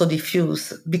not so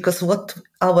diffuse, because what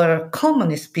our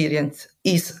common experience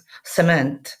is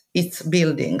cement, it's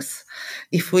buildings.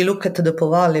 If we look at the Po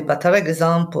Valley, but are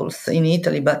examples in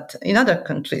Italy, but in other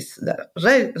countries that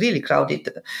are really crowded,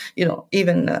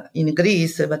 even in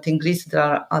Greece, but in Greece there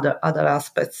are other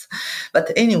aspects.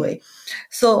 But anyway,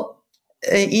 so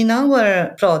in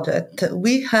our project,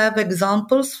 we have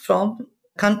examples from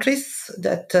countries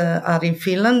that are in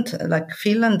Finland, like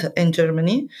Finland and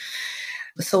Germany.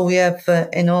 So we have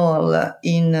an oil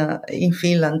in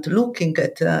Finland looking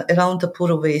at around the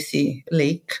Purovesi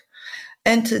lake,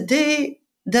 and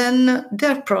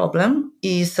their problem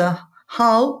is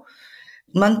how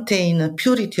maintain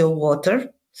purity of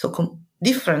water. So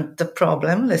different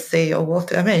problem, let's say, of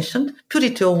what I mentioned,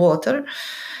 purity of water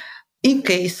in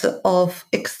case of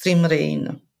extreme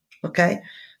rain. Okay,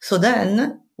 so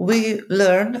then we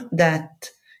learn that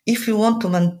if you want to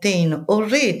maintain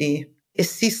already a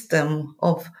system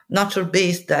of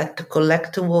nature-based that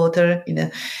collect water in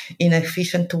an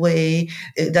efficient way,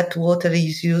 that water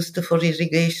is used for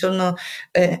irrigation,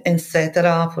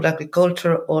 etc., for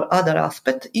agriculture or other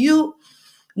aspect, you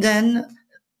then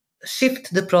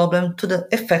shift the problem to the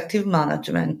effective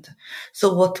management.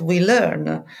 So what we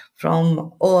learn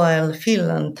from OL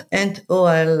Finland and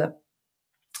OL,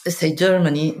 say,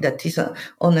 Germany, that is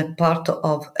on a part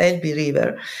of Elbe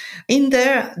River. In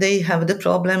there, they have the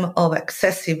problem of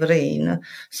excessive rain.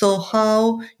 So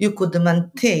how you could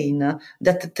maintain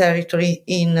that territory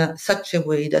in such a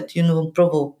way that you don't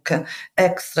provoke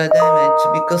extra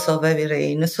damage because of heavy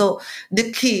rain. So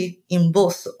the key in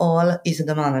both all is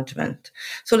the management.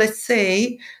 So let's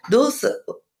say those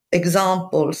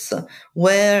examples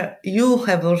where you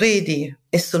have already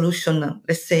a solution,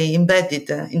 let's say, embedded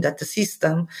in that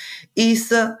system,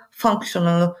 is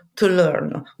functional to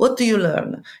learn. What do you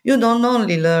learn? You don't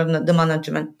only learn the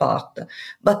management part,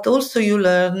 but also you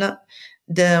learn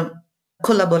the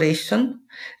collaboration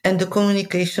and the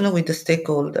communication with the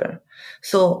stakeholder.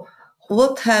 So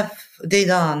what have they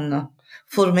done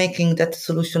for making that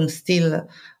solution still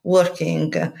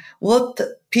working? What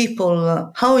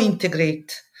people, how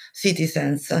integrate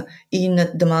citizens in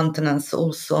the maintenance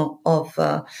also of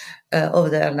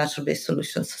their natural-based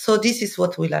solutions. So this is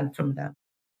what we learned from them.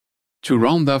 To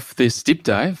round off this deep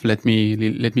dive, let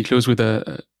me close with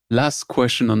a last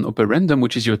question on Operandum,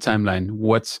 which is your timeline.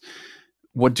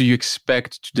 What do you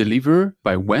expect to deliver,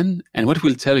 by when, and what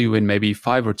will tell you in maybe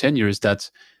 5 or 10 years that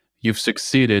you've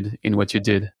succeeded in what you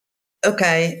did?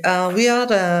 Okay, we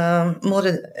are more,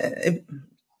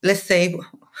 let's say,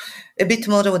 a bit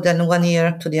more than 1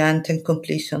 year to the end and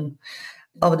completion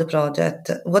of the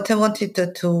project. What I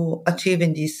wanted to achieve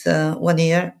in this 1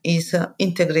 year is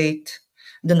integrate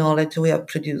the knowledge we have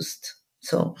produced.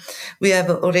 So we have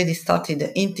already started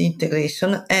into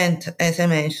integration, and as I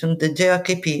mentioned, the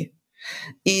JRKP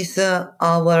is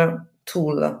our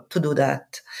tool to do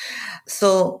that.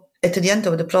 So at the end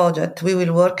of the project, we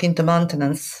will work in the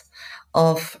maintenance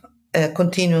of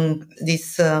continuing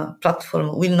this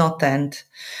platform will not end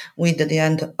with the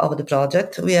end of the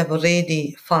project. We have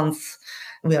already funds.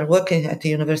 We are working at the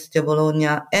University of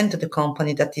Bologna and the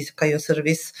company that is Caio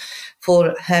Service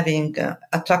for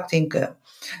attracting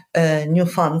new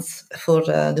funds for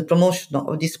the promotion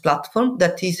of this platform.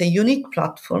 That is a unique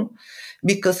platform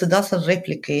because it doesn't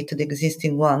replicate the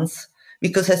existing ones,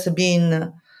 because it has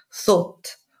been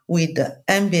thought with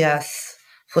MBS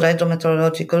for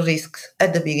hydro-meteorological risks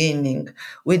at the beginning,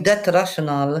 with that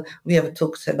rationale we have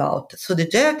talked about. So the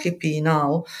JRKP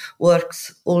now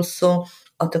works also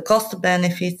at the cost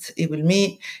benefits. It will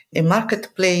be a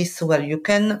marketplace where you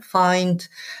can find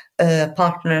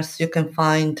partners, you can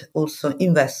find also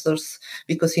investors,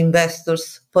 because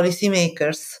investors,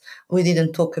 policymakers, we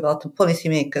didn't talk about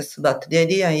policymakers, but the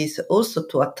idea is also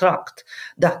to attract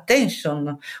the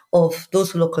attention of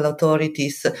those local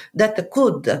authorities that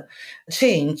could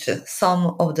change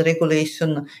some of the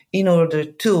regulation in order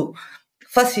to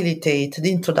facilitate the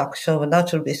introduction of a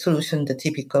natural-based solution, the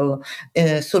typical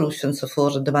solutions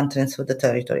for the maintenance of the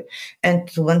territory, and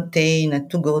to maintain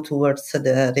and to go towards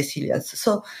the resilience.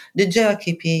 So the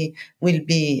JRKP will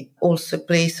be also a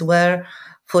place where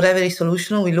for every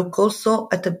solution we look also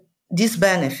at these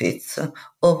benefits.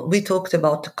 We talked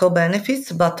about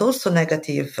co-benefits, but also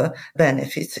negative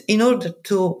benefits, in order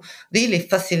to really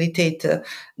facilitate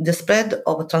the spread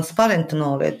of transparent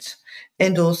knowledge,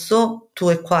 and also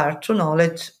to acquire through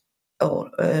knowledge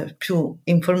or through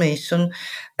information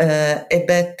a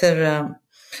better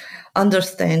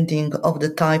understanding of the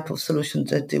type of solutions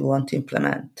that they want to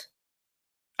implement.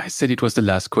 I said it was the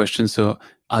last question, so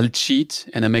I'll cheat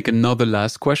and I make another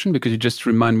last question, because you just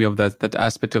remind me of that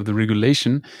aspect of the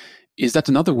regulation. Is that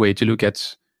another way to look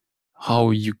at how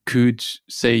you could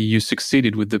say you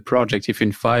succeeded with the project if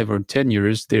in 5 or 10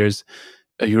 years there's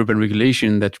a European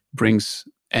regulation that brings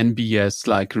NBS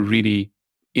like really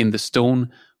in the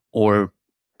stone, or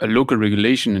a local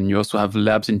regulation, and you also have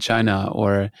labs in China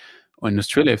or in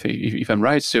Australia, if I'm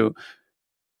right. So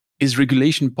is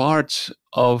regulation part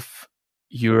of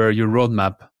your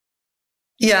roadmap?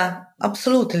 Yeah,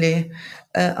 absolutely.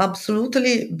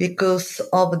 Absolutely, because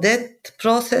of that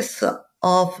process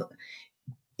of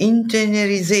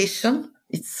engineerization.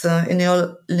 It's a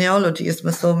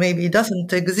neologism, so maybe it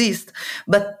doesn't exist,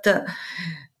 but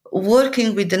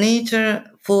working with the nature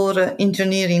for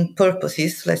engineering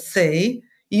purposes, let's say,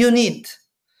 you need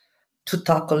to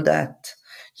tackle that.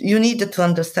 You need to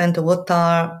understand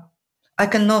I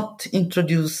cannot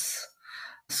introduce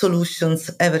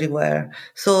solutions everywhere.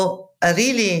 So I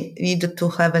really need to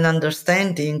have an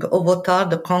understanding of what are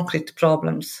the concrete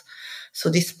problems. So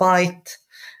despite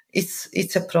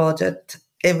it's a project,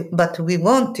 but we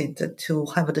wanted to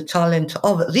have the challenge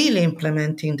of really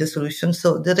implementing the solution.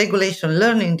 So the regulation,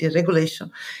 learning the regulation,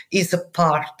 is a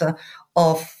part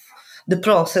of the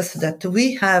process that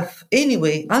we have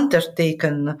anyway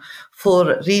undertaken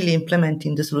for really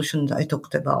implementing the solution that I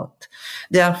talked about.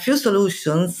 There are few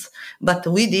solutions, but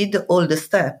we did all the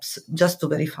steps just to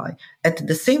verify. At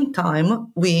the same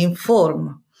time, we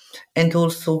inform and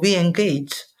also we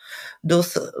engage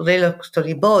those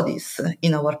regulatory bodies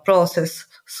in our process,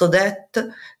 so that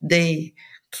they,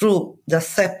 through the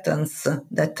acceptance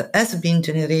that has been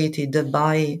generated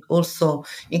by also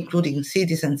including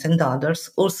citizens and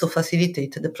others, also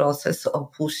facilitate the process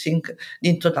of pushing the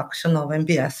introduction of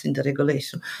NBS in the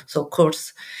regulation. So of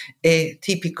course,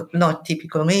 not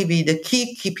typical, maybe the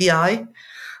key KPI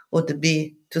would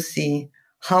be to see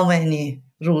how many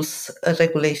rules,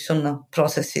 regulation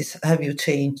processes have you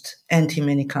changed, and in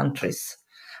many countries.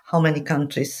 How many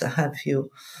countries have you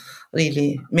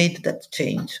really made that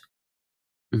change?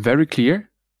 Very clear.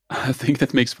 I think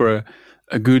that makes for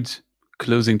a good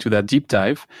closing to that deep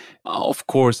dive. Of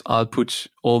course, I'll put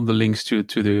all the links to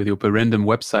the OPERANDUM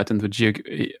website and the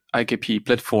JRKP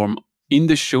platform in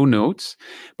the show notes.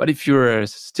 But if you're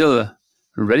still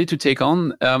ready to take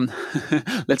on,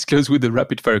 let's close with the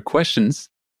rapid fire questions.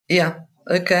 Yeah,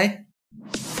 okay.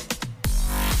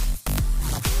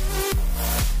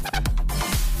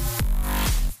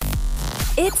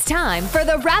 It's time for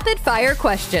the rapid fire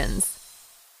questions.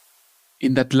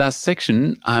 In that last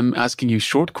section, I'm asking you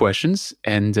short questions,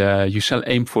 and you shall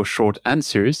aim for short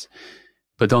answers.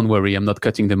 But don't worry, I'm not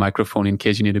cutting the microphone in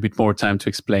case you need a bit more time to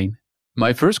explain.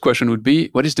 My first question would be,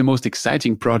 what is the most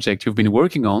exciting project you've been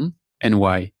working on, and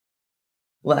why?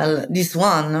 Well, this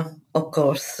one, of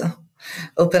course.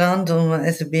 OPERANDUM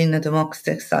has been the most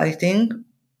exciting,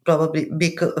 probably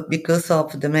because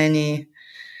of the many,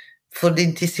 for the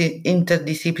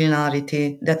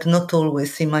interdisciplinarity that not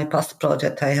always in my past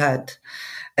project I had,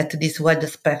 at this wide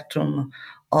spectrum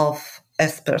of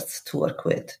experts to work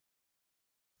with.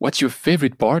 What's your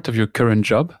favorite part of your current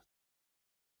job?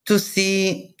 To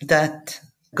see that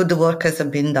good work has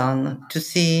been done, to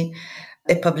see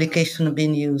a publication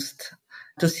being used,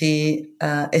 to see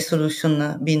a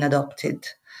solution being adopted,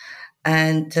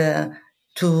 and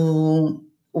to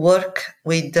work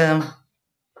with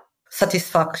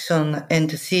satisfaction and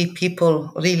to see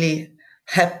people really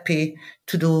happy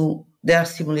to do their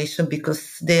simulation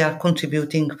because they are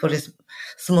contributing for a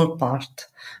small part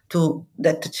to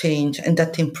that change and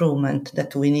that improvement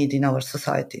that we need in our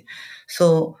society.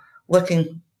 So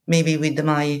working maybe with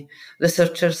my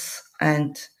researchers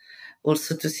and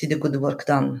also to see the good work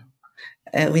done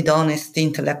with honesty,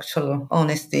 intellectual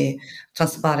honesty,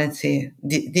 transparency.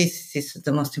 This is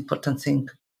the most important thing.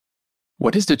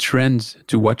 What is the trend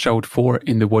to watch out for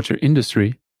in the water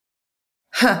industry?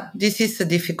 This is a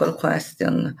difficult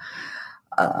question.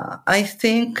 I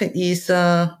think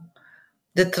the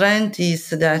trend is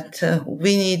that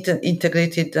we need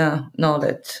integrated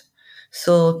knowledge.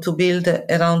 So to build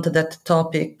around that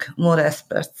topic more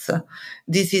experts.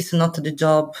 This is not the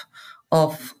job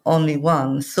of only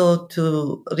one. So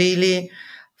to really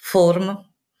form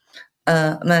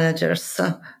managers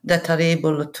that are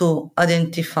able to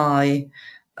identify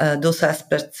those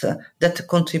aspects that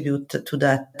contribute to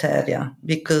that area.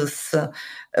 Because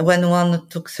when one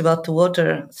talks about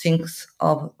water, thinks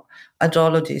of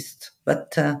hydrologists,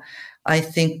 but I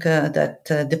think that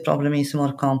the problem is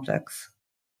more complex.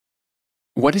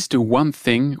 What is the one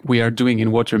thing we are doing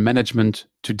in water management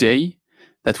today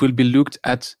that will be looked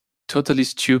at totally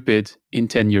stupid in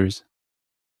 10 years?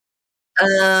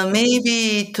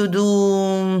 Maybe to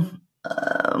do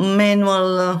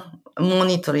manual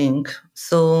monitoring.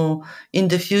 So in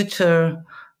the future,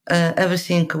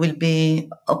 everything will be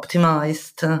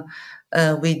optimized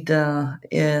with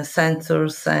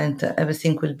sensors, and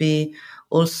everything will be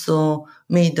also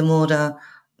made more,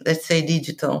 let's say,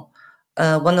 digital.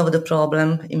 One of the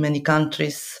problems in many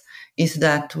countries is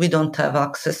that we don't have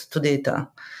access to data.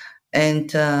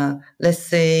 And let's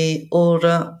say all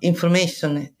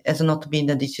information has not been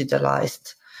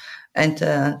digitalized. And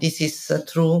this is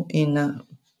true in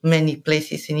many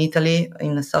places in Italy,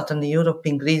 in Southern Europe,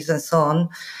 in Greece, and so on.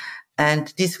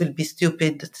 And this will be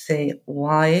stupid to say,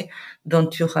 why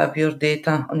don't you have your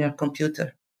data on your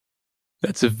computer?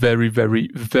 That's a very, very,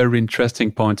 very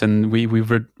interesting point. And we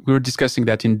were discussing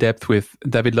that in depth with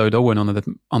David Lloyd Owen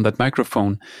on that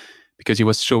microphone, because he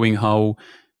was showing how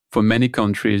for many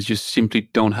countries, you simply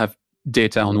don't have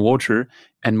data on water.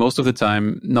 And most of the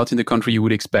time, not in the country you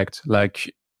would expect.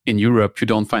 Like in Europe, you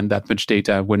don't find that much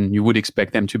data when you would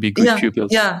expect them to be good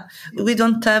pupils. Yeah, we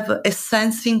don't have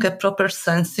a proper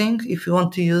sensing, if you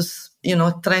want to use,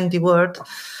 trendy word,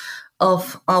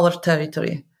 of our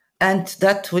territory. And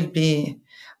that will be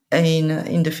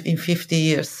in 50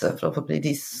 years, probably.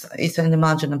 This is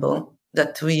unimaginable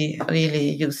that we really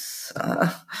use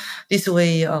this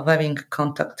way of having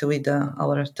contact with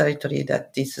our territory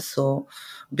that is so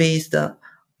based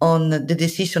on the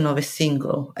decision of a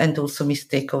single and also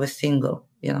mistake of a single,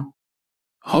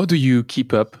 How do you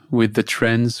keep up with the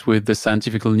trends, with the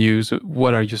scientific news?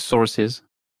 What are your sources?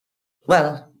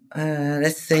 Well,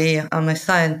 let's say I'm a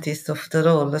scientist after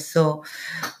all. So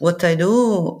what I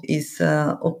do is,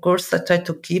 of course, I try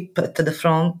to keep at the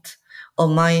front of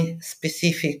my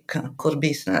specific core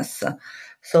business.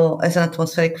 So as an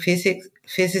atmospheric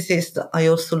physicist, I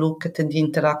also look at the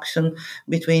interaction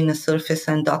between the surface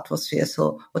and atmosphere.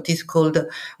 So what is called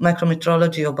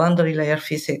micrometeorology or boundary layer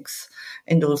physics,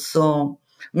 and also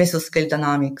mesoscale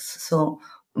dynamics. So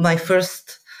my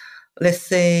first, let's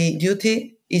say,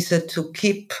 duty is to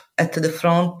keep at the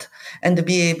front and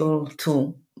be able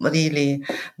to really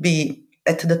be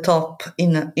at the top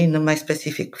in my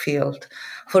specific field.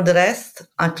 For the rest,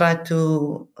 I try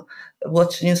to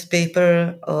watch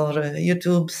newspaper or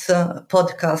YouTube's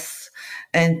podcasts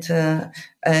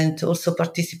and also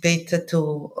participate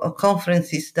to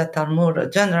conferences that are more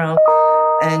general,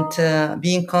 and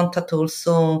be in contact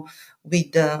also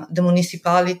with the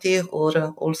municipality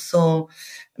or also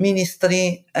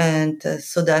ministry, and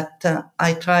so that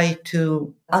I try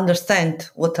to understand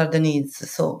what are the needs.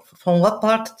 So from what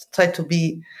part, try to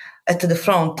be at the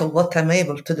front of what I'm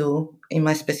able to do in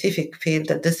my specific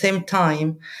field, at the same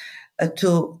time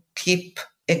to keep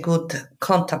a good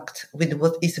contact with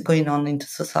what is going on in the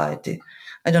society.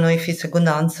 I don't know if it's a good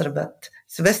answer, but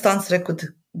it's the best answer I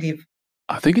could give.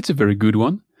 I think it's a very good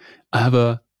one. I have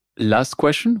a last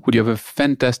question. Would you have a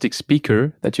fantastic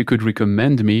speaker that you could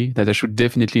recommend me that I should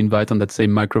definitely invite on that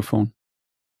same microphone?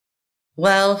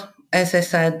 Well, as I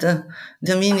said,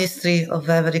 the ministry of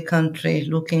every country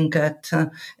looking at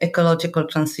ecological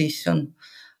transition,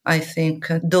 I think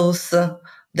those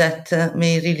that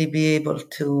may really be able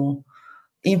to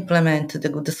implement the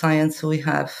good science we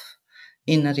have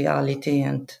in reality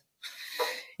and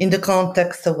in the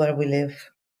context of where we live.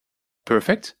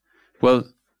 Perfect. Well,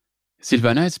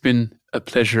 Silvana, it's been a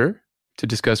pleasure to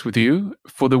discuss with you.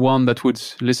 For the one that would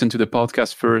listen to the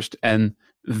podcast first and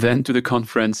then to the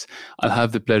conference, I'll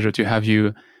have the pleasure to have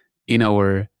you in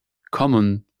our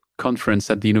common conference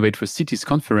at the Innovate for Cities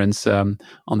conference on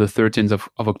the 13th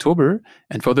of October.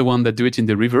 And for the one that do it in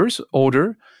the reverse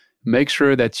order, make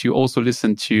sure that you also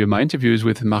listen to my interviews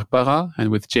with Marc Barra and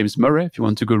with James Murray if you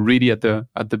want to go really at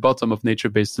the bottom of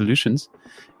nature-based solutions.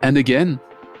 And again,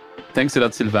 thanks a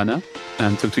lot, Silvana,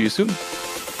 and talk to you soon.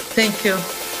 Thank you.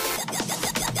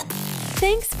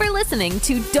 Thanks for listening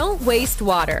to Don't Waste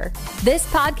Water. This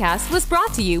podcast was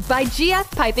brought to you by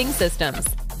GF Piping Systems.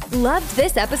 Loved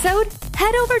this episode?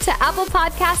 Head over to Apple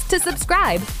Podcasts to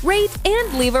subscribe, rate,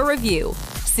 and leave a review.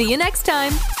 See you next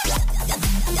time.